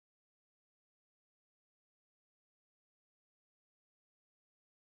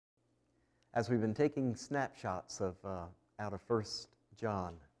as we've been taking snapshots of out of 1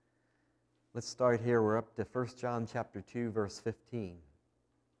 John. Let's start here. We're up to 1 John chapter 2, verse 15.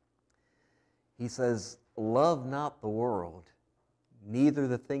 He says, "Love not the world, neither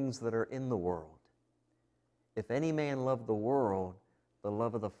the things that are in the world. If any man love the world, the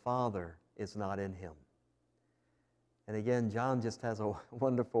love of the Father is not in him." And again, John just has a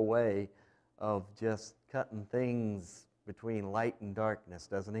wonderful way of just cutting things between light and darkness,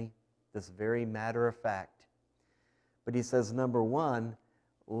 doesn't he? This very matter of fact. But he says, number one,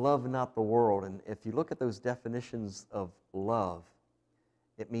 love not the world. And if you look at those definitions of love,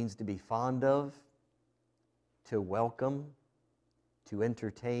 it means to be fond of, to welcome, to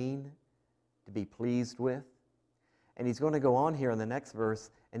entertain, to be pleased with. And he's going to go on here in the next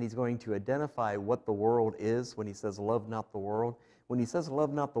verse, and he's going to identify what the world is when he says, love not the world. When he says,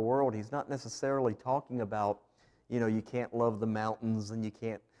 love not the world, he's not necessarily talking about, you can't love the mountains, and you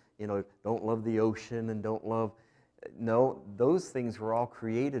can't, don't love the ocean, and don't love... No, those things were all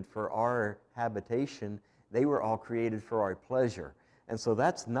created for our habitation. They were all created for our pleasure. And so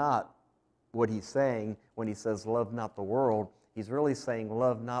that's not what he's saying when he says, love not the world. He's really saying,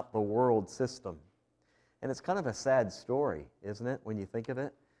 love not the world system. And it's kind of a sad story, isn't it, when you think of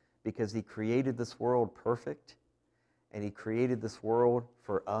it? Because he created this world perfect, and he created this world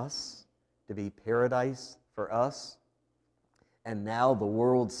for us, to be paradise for us. And now the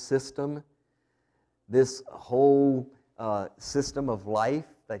world system, this whole system of life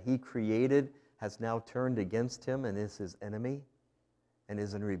that he created, has now turned against him and is his enemy and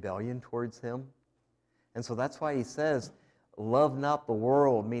is in rebellion towards him. And so that's why he says, love not the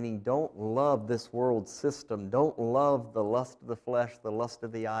world, meaning don't love this world system. Don't love the lust of the flesh, the lust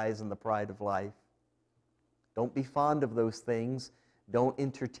of the eyes, and the pride of life. Don't be fond of those things. Don't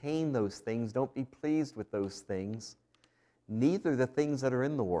entertain those things. Don't be pleased with those things. Neither the things that are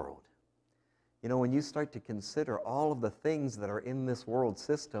in the world. When you start to consider all of the things that are in this world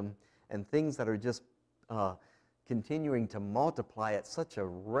system and things that are just continuing to multiply at such a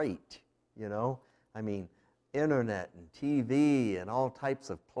rate, internet and TV and all types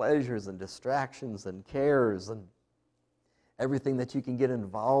of pleasures and distractions and cares and everything that you can get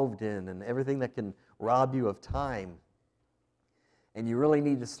involved in and everything that can rob you of time. And you really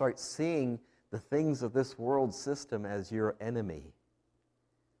need to start seeing the things of this world system as your enemy.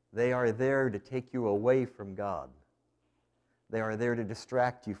 They are there to take you away from God. They are there to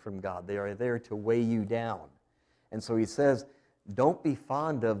distract you from God. They are there to weigh you down. And so he says, don't be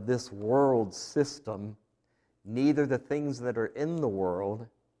fond of this world system, neither the things that are in the world.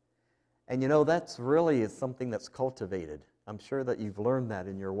 And that's really is something that's cultivated. I'm sure that you've learned that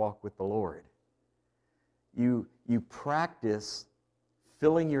in your walk with the Lord. You practice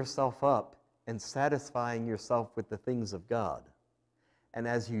filling yourself up and satisfying yourself with the things of God. And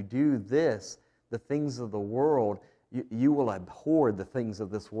as you do this, the things of the world, you will abhor the things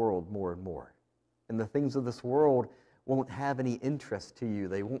of this world more and more. And the things of this world won't have any interest to you.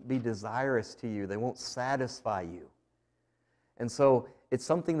 They won't be desirous to you. They won't satisfy you. And so it's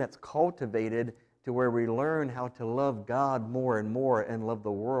something that's cultivated to where we learn how to love God more and more and love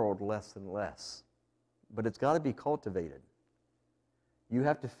the world less and less. But it's got to be cultivated. You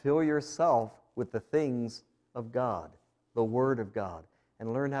have to fill yourself with the things of God, the Word of God,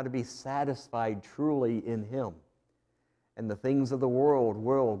 and learn how to be satisfied truly in Him. And the things of the world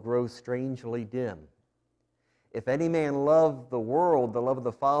will grow strangely dim. If any man love the world, the love of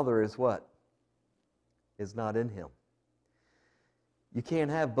the Father is what? Is not in him. You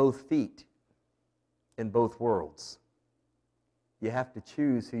can't have both feet in both worlds. You have to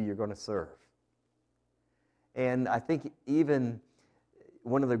choose who you're going to serve. And I think even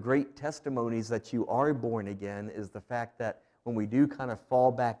one of the great testimonies that you are born again is the fact that when we do kind of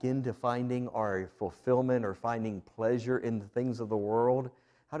fall back into finding our fulfillment or finding pleasure in the things of the world,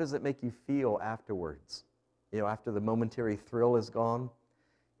 how does it make you feel afterwards? After the momentary thrill is gone,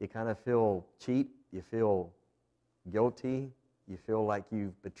 you kind of feel cheap, you feel guilty, you feel like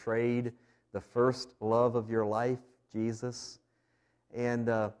you've betrayed the first love of your life, Jesus. And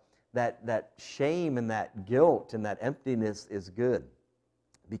that shame and that guilt and that emptiness is good,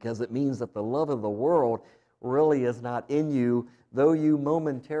 because it means that the love of the world really is not in you. Though you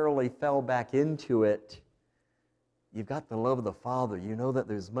momentarily fell back into it, you've got the love of the Father. You know that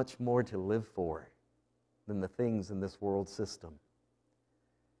there's much more to live for than the things in this world system.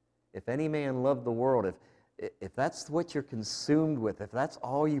 If any man love the world, if that's what you're consumed with, if that's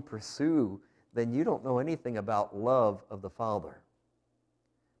all you pursue, then you don't know anything about love of the Father.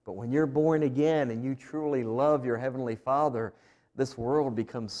 But when you're born again and you truly love your Heavenly Father, this world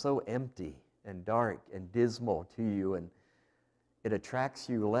becomes so empty and dark and dismal to you, and it attracts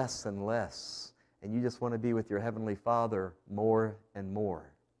you less and less, and you just want to be with your Heavenly Father more and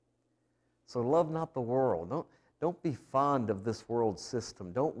more. So love not the world. Don't be fond of this world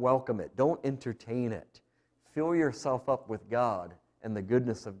system. Don't welcome it. Don't entertain it. Fill yourself up with God, and the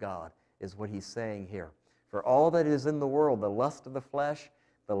goodness of God is what he's saying here. For all that is in the world, the lust of the flesh,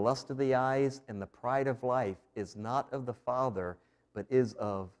 the lust of the eyes, and the pride of life is not of the Father, but is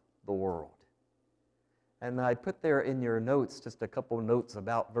of the world. And I put there in your notes just a couple notes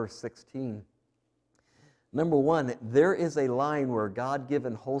about verse 16. Number one, there is a line where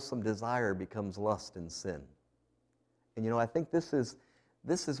God-given wholesome desire becomes lust and sin. And I think this is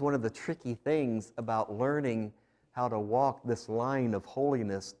one of the tricky things about learning how to walk this line of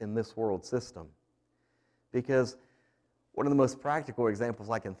holiness in this world system. Because one of the most practical examples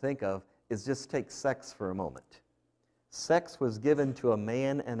I can think of is just take sex for a moment. Sex was given to a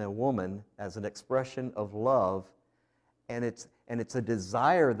man and a woman as an expression of love, and it's a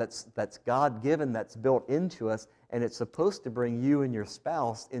desire that's God-given, that's built into us, and it's supposed to bring you and your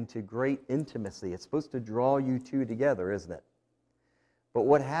spouse into great intimacy. It's supposed to draw you two together, isn't it? But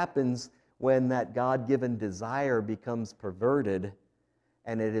what happens when that God-given desire becomes perverted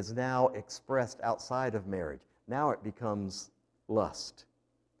and it is now expressed outside of marriage? Now it becomes lust.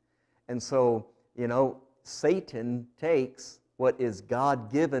 And so, Satan takes what is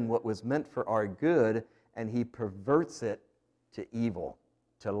God-given, what was meant for our good, and he perverts it to evil,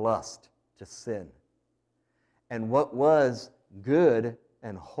 to lust, to sin. And what was good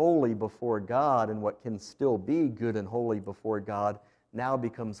and holy before God, and what can still be good and holy before God, now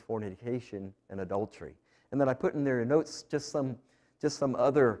becomes fornication and adultery. And then I put in there notes just some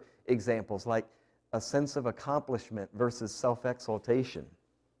other examples, like a sense of accomplishment versus self-exaltation.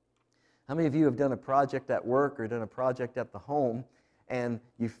 How many of you have done a project at work or done a project at the home, and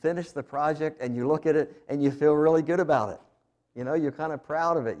you finish the project and you look at it and you feel really good about it? You're kind of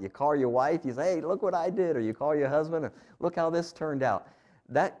proud of it. You call your wife, you say, hey, look what I did. Or you call your husband, and look how this turned out.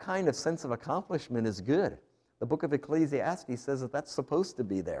 That kind of sense of accomplishment is good. The book of Ecclesiastes says that that's supposed to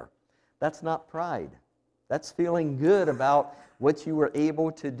be there. That's not pride. That's feeling good about what you were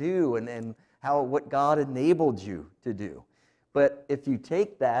able to do and what God enabled you to do. But if you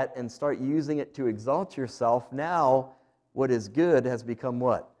take that and start using it to exalt yourself, now what is good has become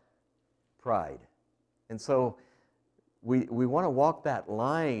what? Pride. And so we want to walk that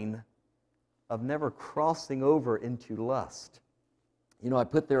line of never crossing over into lust. I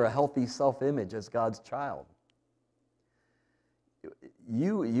put there a healthy self-image as God's child.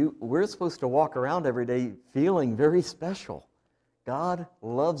 We're supposed to walk around every day feeling very special. God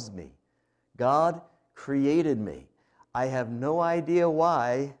loves me. God created me. I have no idea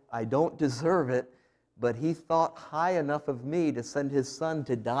why. I don't deserve it, but he thought high enough of me to send his son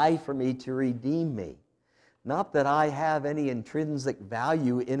to die for me, to redeem me. Not that I have any intrinsic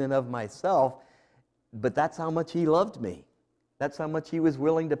value in and of myself, but that's how much he loved me. That's how much he was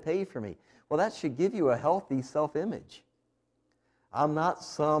willing to pay for me. Well, that should give you a healthy self-image. I'm not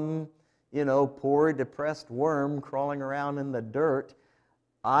some, poor, depressed worm crawling around in the dirt.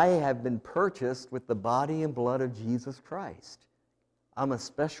 I have been purchased with the body and blood of Jesus Christ. I'm a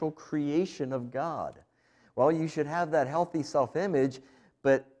special creation of God. Well, you should have that healthy self-image,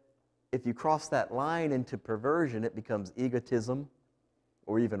 but if you cross that line into perversion, it becomes egotism,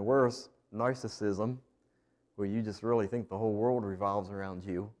 or even worse, narcissism, where you just really think the whole world revolves around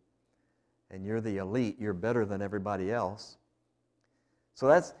you, and you're the elite, you're better than everybody else. So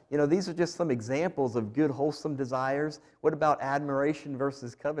that's, these are just some examples of good, wholesome desires. What about admiration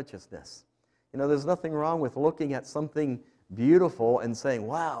versus covetousness? There's nothing wrong with looking at something beautiful and saying,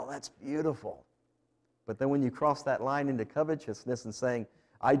 wow, that's beautiful. But then when you cross that line into covetousness and saying,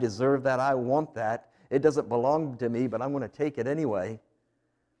 I deserve that, I want that, it doesn't belong to me, but I'm going to take it anyway,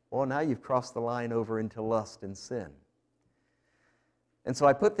 well, now you've crossed the line over into lust and sin. And so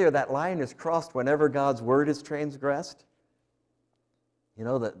I put there that line is crossed whenever God's word is transgressed.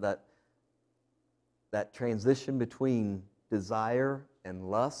 That transition between desire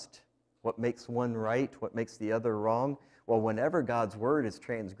and lust, what makes one right, what makes the other wrong. Well, whenever God's word is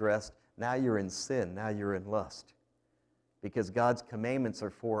transgressed, now you're in sin, now you're in lust. Because God's commandments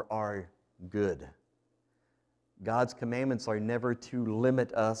are for our good. God's commandments are never to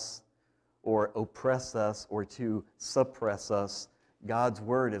limit us or oppress us or to suppress us. God's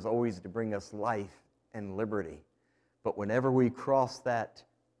word is always to bring us life and liberty. But whenever we cross the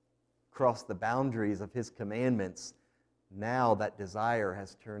boundaries of his commandments, now that desire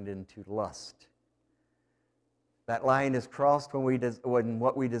has turned into lust. That line is crossed when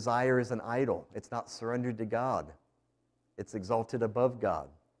what we desire is an idol. It's not surrendered to God. It's exalted above God.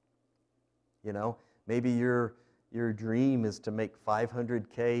 Maybe you're your dream is to make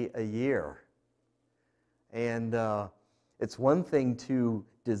 $500K a year. And it's one thing to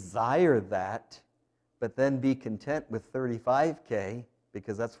desire that, but then be content with $35K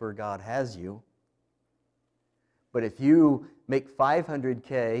because that's where God has you. But if you make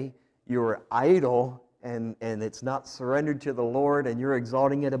 $500K, you're idle and it's not surrendered to the Lord and you're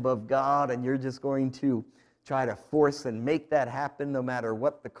exalting it above God and you're just going to try to force and make that happen no matter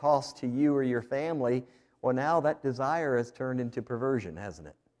what the cost to you or your family, well, now that desire has turned into perversion, hasn't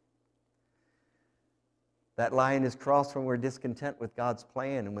it? That line is crossed when we're discontent with God's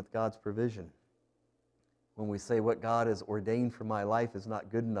plan and with God's provision. When we say what God has ordained for my life is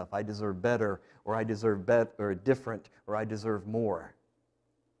not good enough, I deserve better, or I deserve or different, or I deserve more.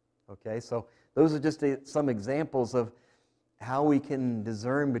 Okay, so those are just some examples of how we can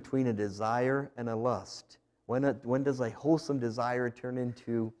discern between a desire and a lust. When does a wholesome desire turn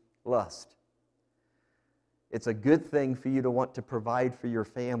into lust? It's a good thing for you to want to provide for your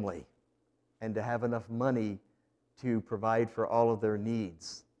family and to have enough money to provide for all of their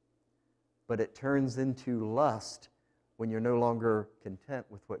needs. But it turns into lust when you're no longer content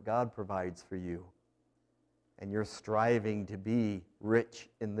with what God provides for you and you're striving to be rich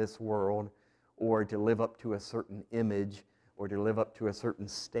in this world or to live up to a certain image or to live up to a certain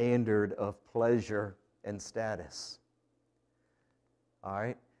standard of pleasure and status. All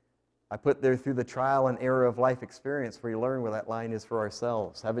right? I put there through the trial and error of life experience where you learn where that line is for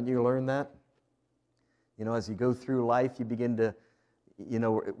ourselves. Haven't you learned that? You know, as you go through life, you begin to, you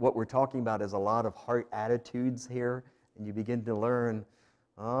know, what we're talking about is a lot of heart attitudes here, and you begin to learn,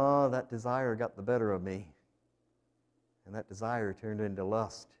 oh, that desire got the better of me. And that desire turned into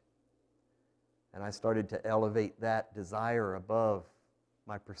lust. And I started to elevate that desire above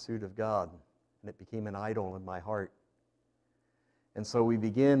my pursuit of God, and it became an idol in my heart. And so we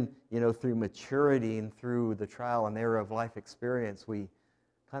begin, you know, through maturity and through the trial and error of life experience, we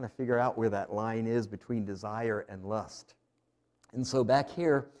kind of figure out where that line is between desire and lust. And so back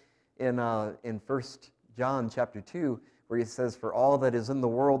here in 1 John chapter 2, where he says, for all that is in the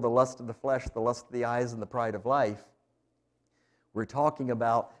world, the lust of the flesh, the lust of the eyes, and the pride of life, we're talking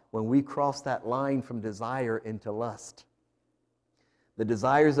about when we cross that line from desire into lust. The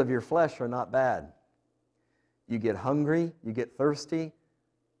desires of your flesh are not bad. You get hungry, you get thirsty,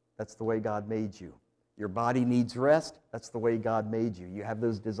 that's the way God made you. Your body needs rest, that's the way God made you. You have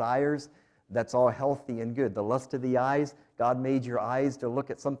those desires, that's all healthy and good. The lust of the eyes, God made your eyes to look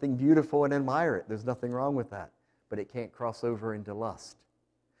at something beautiful and admire it. There's nothing wrong with that, but it can't cross over into lust.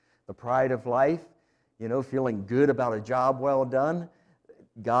 The pride of life, you know, feeling good about a job well done,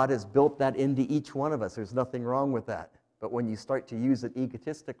 God has built that into each one of us. There's nothing wrong with that. But when you start to use it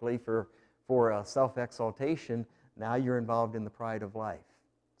egotistically for self-exaltation, now you're involved in the pride of life.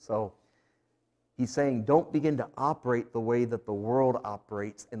 So he's saying don't begin to operate the way that the world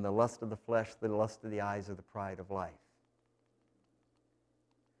operates in the lust of the flesh, the lust of the eyes, or the pride of life.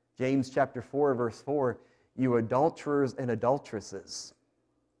 James chapter 4, verse 4, you adulterers and adulteresses.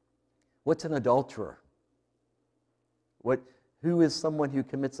 What's an adulterer? Who is someone who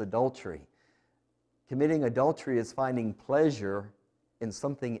commits adultery? Committing adultery is finding pleasure in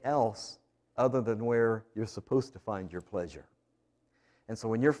something else other than where you're supposed to find your pleasure. And so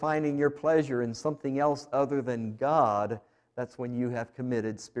when you're finding your pleasure in something else other than God, that's when you have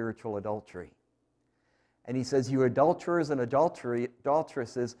committed spiritual adultery. And he says, you adulterers and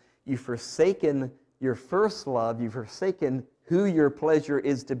adulteresses, you've forsaken your first love, you've forsaken who your pleasure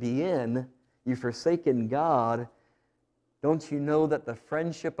is to be in, you've forsaken God. Don't you know that the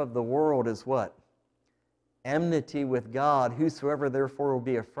friendship of the world is what? Enmity with God. Whosoever therefore will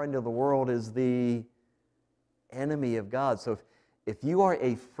be a friend of the world is the enemy of God. So if you are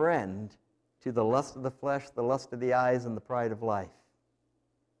a friend to the lust of the flesh, the lust of the eyes, and the pride of life,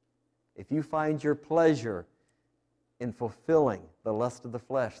 if you find your pleasure in fulfilling the lust of the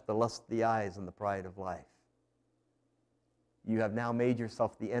flesh, the lust of the eyes, and the pride of life, you have now made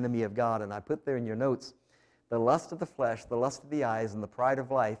yourself the enemy of God. And I put there in your notes, the lust of the flesh, the lust of the eyes, and the pride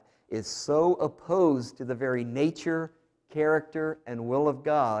of life is so opposed to the very nature, character, and will of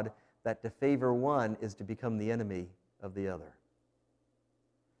God that to favor one is to become the enemy of the other.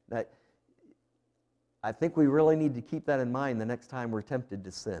 Now, I think we really need to keep that in mind the next time we're tempted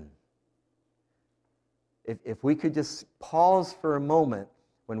to sin. If we could just pause for a moment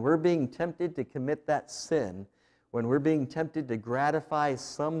when we're being tempted to commit that sin, when we're being tempted to gratify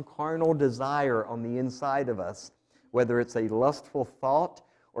some carnal desire on the inside of us, whether it's a lustful thought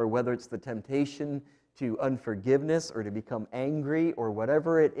or whether it's the temptation to unforgiveness or to become angry or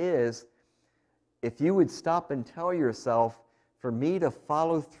whatever it is, if you would stop and tell yourself, for me to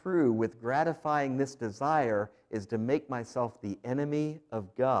follow through with gratifying this desire is to make myself the enemy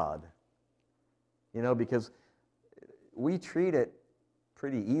of God. You know, because we treat it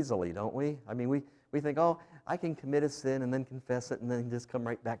pretty easily, don't we? I mean, we think, oh, I can commit a sin and then confess it and then just come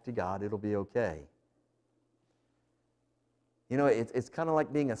right back to God. It'll be okay. You know, it's kind of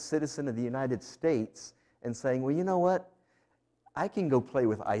like being a citizen of the United States and saying, well, you know what? I can go play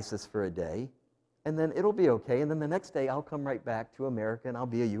with ISIS for a day, and then it'll be okay, and then the next day I'll come right back to America and I'll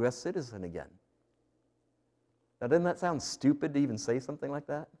be a U.S. citizen again. Now, doesn't that sound stupid to even say something like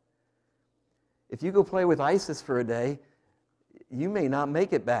that? If you go play with ISIS for a day, you may not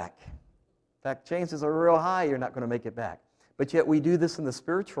make it back. In fact, chances are real high you're not going to make it back. But yet we do this in the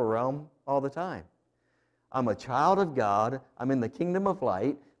spiritual realm all the time. I'm a child of God. I'm in the kingdom of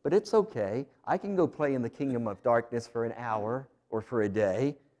light, but it's okay. I can go play in the kingdom of darkness for an hour or for a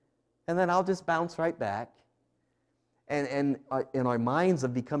day, and then I'll just bounce right back. And our minds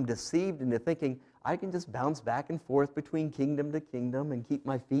have become deceived into thinking, I can just bounce back and forth between kingdom to kingdom and keep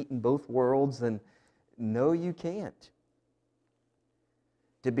my feet in both worlds, and no, you can't.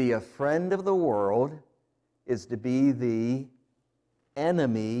 To be a friend of the world is to be the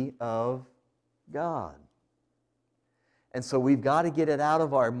enemy of God. And so we've got to get it out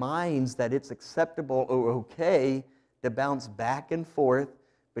of our minds that it's acceptable or okay to bounce back and forth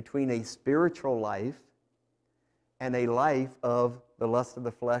between a spiritual life and a life of the lust of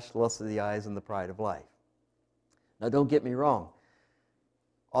the flesh, lust of the eyes, and the pride of life. Now, don't get me wrong.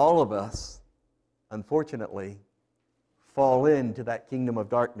 All of us, unfortunately, fall into that kingdom of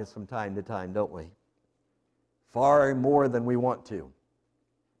darkness from time to time, don't we? Far more than we want to.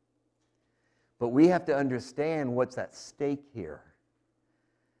 But we have to understand what's at stake here.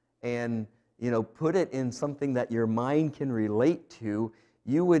 And, you know, put it in something that your mind can relate to.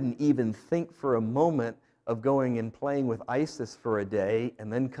 You wouldn't even think for a moment of going and playing with ISIS for a day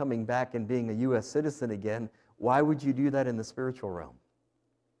and then coming back and being a U.S. citizen again. Why would you do that in the spiritual realm?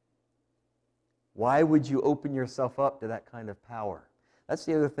 Why would you open yourself up to that kind of power? That's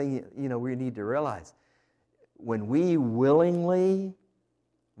the other thing, you know, we need to realize. When we willingly,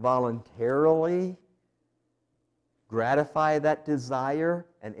 voluntarily gratify that desire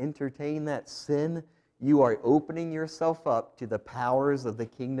and entertain that sin, you are opening yourself up to the powers of the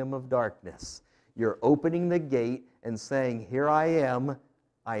kingdom of darkness. You're opening the gate and saying, here I am,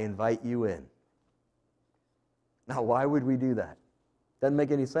 I invite you in. Now, why would we do that? Doesn't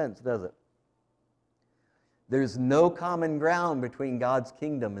make any sense, does it? There's no common ground between God's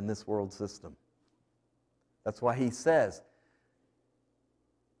kingdom and this world system. That's why he says,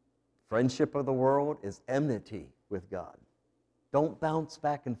 friendship of the world is enmity with God. Don't bounce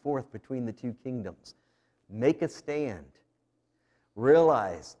back and forth between the two kingdoms. Make a stand.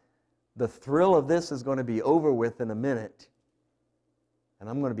 Realize the thrill of this is going to be over with in a minute, and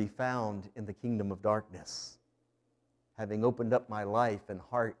I'm going to be found in the kingdom of darkness, having opened up my life and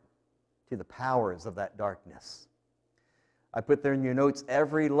heart to the powers of that darkness. I put there in your notes,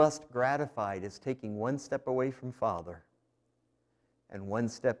 every lust gratified is taking one step away from Father and one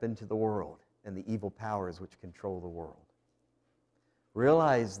step into the world and the evil powers which control the world.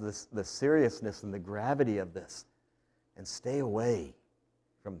 Realize the seriousness and the gravity of this and stay away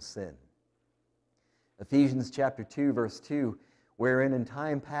from sin. Ephesians chapter 2, verse 2, wherein in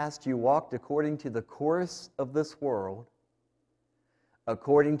time past you walked according to the course of this world,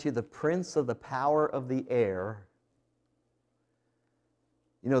 according to the prince of the power of the air.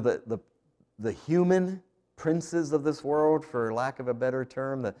 You know, the human princes of this world, for lack of a better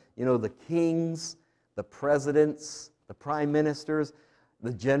term, the kings, the presidents, the prime ministers,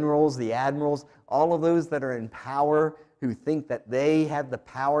 the generals, the admirals, all of those that are in power who think that they have the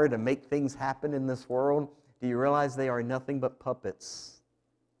power to make things happen in this world. Do you realize they are nothing but puppets?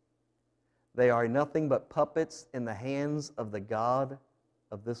 They are nothing but puppets in the hands of the God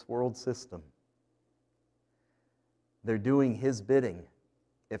of this world system. They're doing his bidding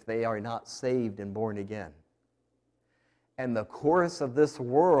if they are not saved and born again. And the course of this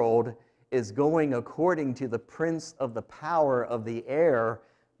world is going according to the prince of the power of the air.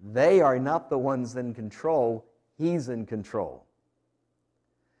 They are not the ones in control. He's in control.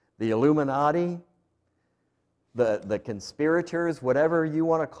 The Illuminati, the conspirators, whatever you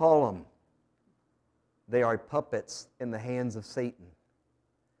want to call them, they are puppets in the hands of Satan.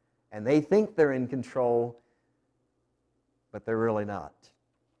 And they think they're in control, but they're really not.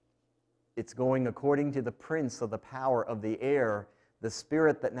 It's going according to the prince of the power of the air, the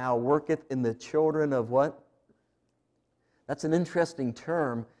spirit that now worketh in the children of what? That's an interesting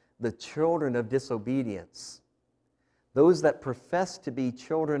term, the children of disobedience. Those that profess to be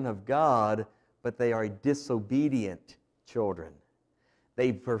children of God, but they are disobedient children.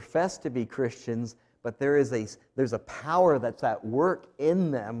 They profess to be Christians, but there's a power that's at work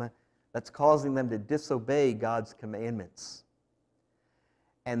in them that's causing them to disobey God's commandments.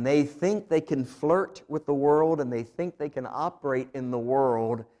 And they think they can flirt with the world, and they think they can operate in the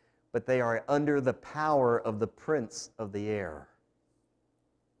world, but they are under the power of the prince of the air,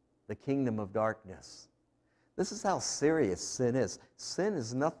 the kingdom of darkness. This is how serious sin is. Sin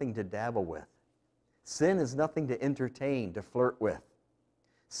is nothing to dabble with. Sin is nothing to entertain, to flirt with.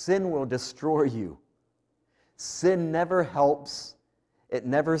 Sin will destroy you. Sin never helps. It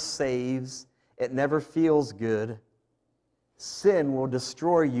never saves. It never feels good. Sin will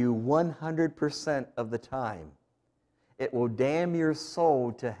destroy you 100% of the time. It will damn your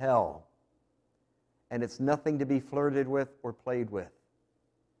soul to hell. And it's nothing to be flirted with or played with.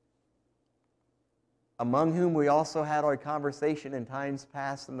 Among whom we also had our conversation in times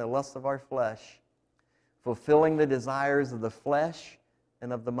past in the lusts of our flesh, fulfilling the desires of the flesh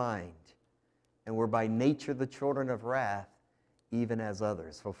and of the mind. And were by nature the children of wrath, even as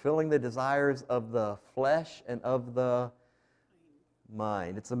others. Fulfilling the desires of the flesh and of the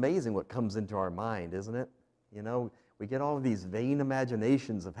mind. It's amazing what comes into our mind, isn't it? You know, we get all of these vain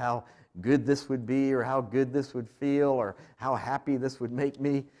imaginations of how good this would be, or how good this would feel, or how happy this would make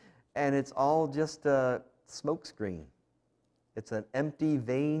me. And it's all just a smokescreen. It's an empty,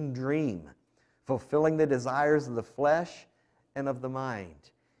 vain dream, fulfilling the desires of the flesh and of the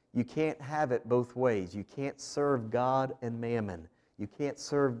mind. You can't have it both ways. You can't serve God and mammon. You can't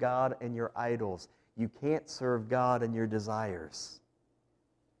serve God and your idols. You can't serve God and your desires.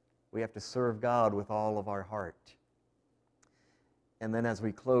 We have to serve God with all of our heart. And then as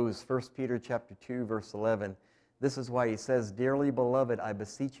we close, 1 Peter chapter 2, verse 11, this is why he says, "Dearly beloved, I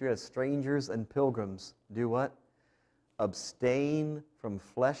beseech you as strangers and pilgrims," do what? "Abstain from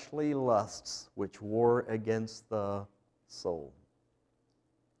fleshly lusts which war against the soul."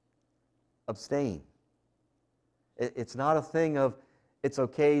 Abstain. It's not a thing of it's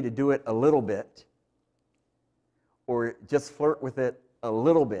okay to do it a little bit, or just flirt with it a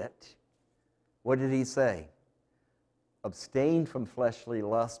little bit. What did he say? Abstain from fleshly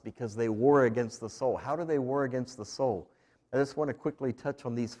lusts because they war against the soul. How do they war against the soul? I just want to quickly touch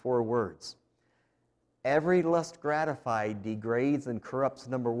on these 4 words. Every lust gratified degrades and corrupts,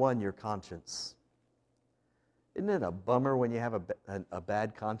 number 1, your conscience. Isn't it a bummer when you have a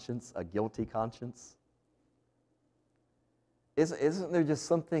bad conscience, a guilty conscience? Isn't there just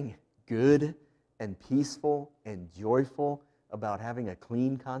something good and peaceful and joyful about having a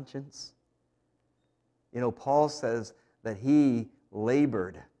clean conscience? You know, Paul says that he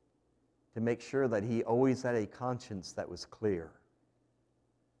labored to make sure that he always had a conscience that was clear.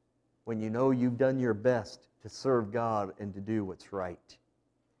 When you know you've done your best to serve God and to do what's right.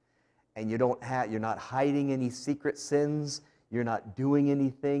 And you're not hiding any secret sins, you're not doing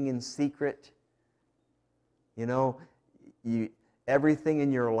anything in secret. You know, everything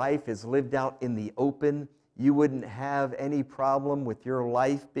in your life is lived out in the open. You wouldn't have any problem with your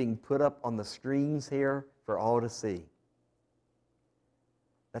life being put up on the screens here for all to see.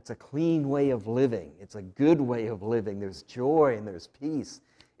 That's a clean way of living. It's a good way of living. There's joy and there's peace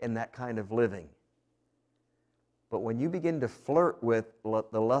in that kind of living. But when you begin to flirt with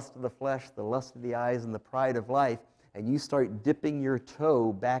the lust of the flesh, the lust of the eyes, and the pride of life, and you start dipping your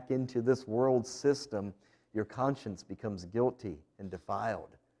toe back into this world system, your conscience becomes guilty and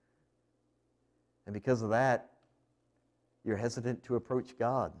defiled. And because of that, you're hesitant to approach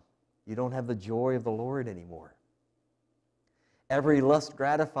God. You don't have the joy of the Lord anymore. Every lust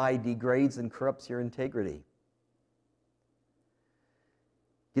gratified degrades and corrupts your integrity.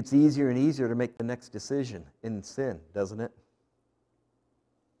 It gets easier and easier to make the next decision in sin, doesn't it?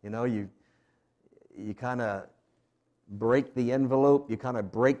 You know, you kind of break the envelope, you kind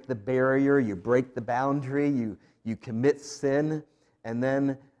of break the barrier, you break the boundary, you commit sin, and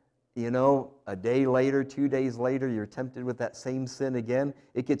then, you know, a day later, 2 days later, you're tempted with that same sin again.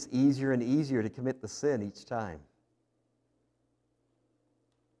 It gets easier and easier to commit the sin each time.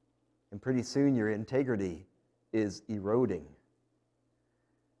 And pretty soon your integrity is eroding.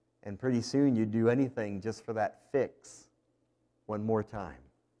 And pretty soon you do anything just for that fix one more time.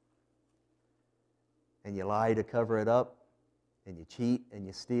 And you lie to cover it up, and you cheat and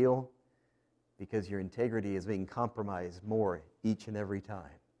you steal because your integrity is being compromised more each and every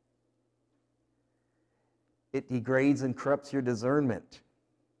time. It degrades and corrupts your discernment.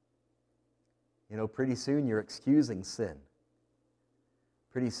 You know, pretty soon you're excusing sin.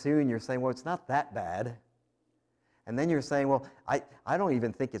 Pretty soon you're saying, well, it's not that bad. And then you're saying, well, I don't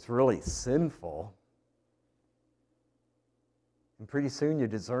even think it's really sinful. And pretty soon your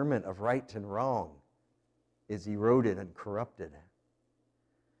discernment of right and wrong is eroded and corrupted.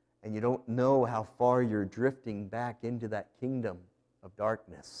 And you don't know how far you're drifting back into that kingdom of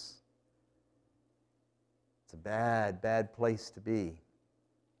darkness. It's a bad, bad place to be.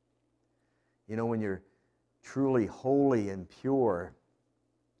 You know, when you're truly holy and pure,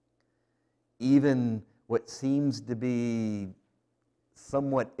 even what seems to be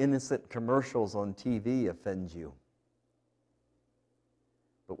somewhat innocent commercials on TV offend you.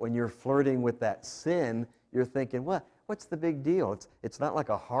 But when you're flirting with that sin, you're thinking, what's the big deal? It's not like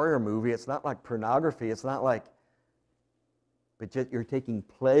a horror movie. It's not like pornography. It's not like... But yet you're taking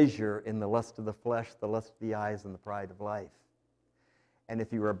pleasure in the lust of the flesh, the lust of the eyes, and the pride of life. And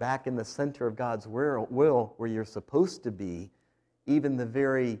if you were back in the center of God's will, where you're supposed to be, even the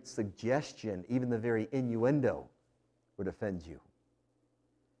very suggestion, even the very innuendo would offend you.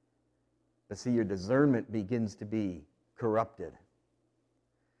 But see, your discernment begins to be corrupted.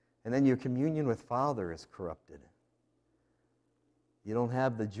 And then your communion with Father is corrupted. You don't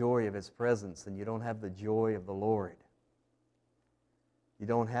have the joy of His presence, and you don't have the joy of the Lord. You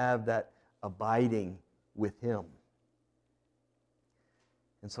don't have that abiding with Him.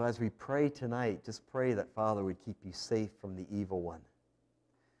 And so as we pray tonight, just pray that Father would keep you safe from the evil one.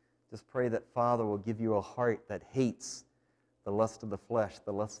 Just pray that Father will give you a heart that hates the lust of the flesh,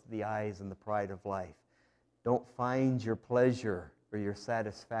 the lust of the eyes, and the pride of life. Don't find your pleasure or your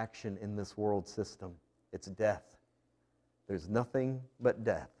satisfaction in this world system. It's death. There's nothing but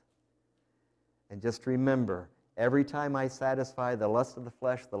death. And just remember, every time I satisfy the lust of the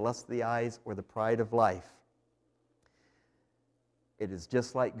flesh, the lust of the eyes, or the pride of life, it is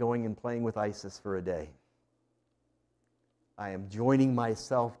just like going and playing with ISIS for a day. I am joining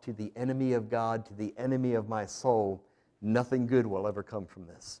myself to the enemy of God, to the enemy of my soul. Nothing good will ever come from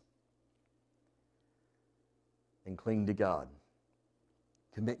this. And cling to God.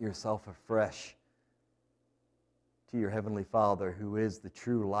 Commit yourself afresh to your Heavenly Father, who is the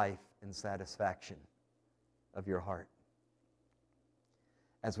true life and satisfaction of your heart.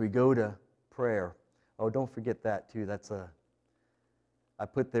 As we go to prayer, don't forget that too. I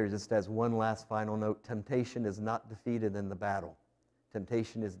put there just as one last final note, temptation is not defeated in the battle.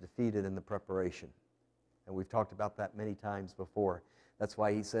 Temptation is defeated in the preparation. And we've talked about that many times before. That's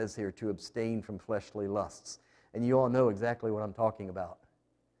why he says here to abstain from fleshly lusts. And you all know exactly what I'm talking about.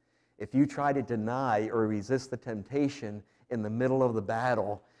 If you try to deny or resist the temptation in the middle of the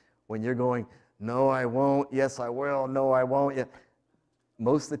battle, when you're going, no, I won't, yes, I will, no, I won't, yeah,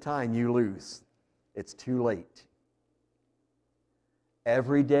 most of the time you lose. It's too late.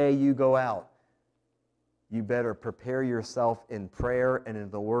 Every day you go out, you better prepare yourself in prayer and in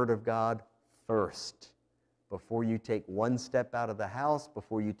the Word of God first. Before you take one step out of the house,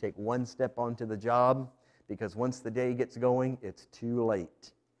 before you take one step onto the job, because once the day gets going, it's too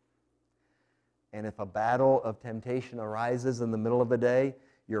late. And if a battle of temptation arises in the middle of the day,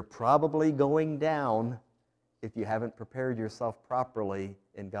 you're probably going down if you haven't prepared yourself properly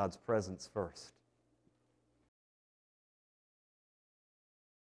in God's presence first.